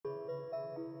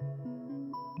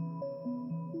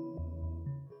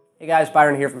Hey guys,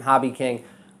 Byron here from HobbyKing. I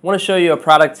want to show you a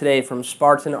product today from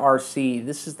Spartan RC.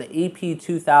 This is the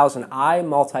AP2000i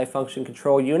multifunction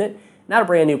control unit. Not a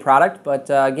brand new product,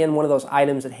 but again, one of those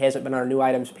items that hasn't been on our new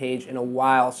items page in a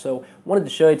while. So wanted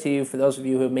to show it to you for those of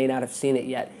you who may not have seen it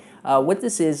yet. What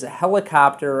this is a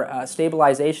helicopter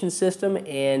stabilization system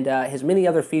and has many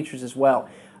other features as well.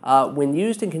 When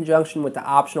used in conjunction with the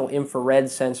optional infrared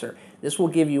sensor, this will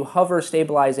give you hover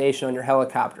stabilization on your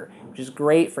helicopter, which is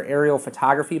great for aerial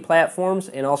photography platforms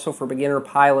and also for beginner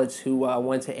pilots who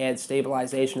want to add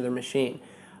stabilization to their machine.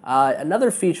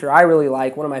 Another feature I really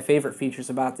like, one of my favorite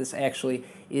features about this actually,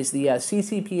 is the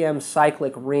CCPM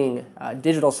Cyclic ring,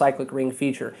 digital cyclic ring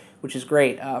feature, which is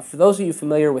great. For those of you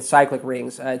familiar with cyclic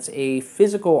rings, it's a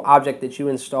physical object that you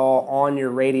install on your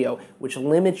radio which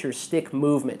limits your stick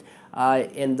movement.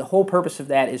 And the whole purpose of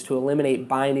that is to eliminate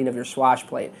binding of your swash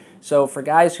plate. So for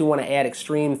guys who want to add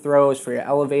extreme throws for your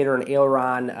elevator and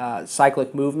aileron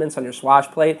cyclic movements on your swash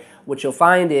plate, what you'll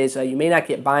find is you may not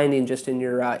get binding just in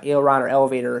your aileron or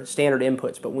elevator standard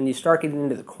inputs, but when you start getting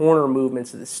into the corner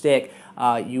movements of the stick,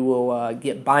 you will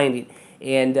get binding.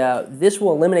 And this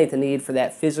will eliminate the need for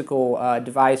that physical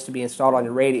device to be installed on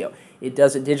your radio. It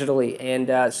does it digitally,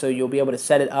 and so you'll be able to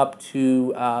set it up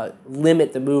to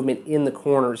limit the movement in the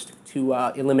corners to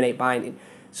eliminate binding.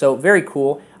 So very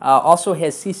cool. Also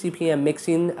has CCPM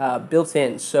mixing built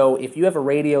in. So if you have a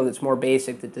radio that's more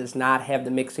basic that does not have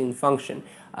the mixing function,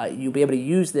 you'll be able to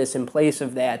use this in place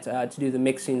of that to do the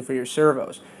mixing for your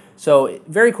servos. So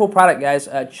very cool product, guys.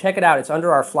 Check it out. It's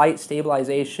under our flight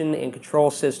stabilization and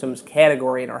control systems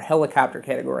category in our helicopter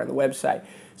category on the website.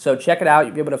 So check it out.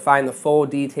 You'll be able to find the full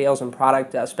details and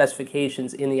product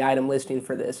specifications in the item listing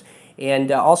for this.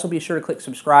 And also be sure to click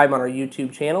subscribe on our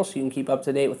YouTube channel so you can keep up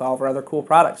to date with all of our other cool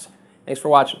products. Thanks for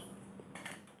watching.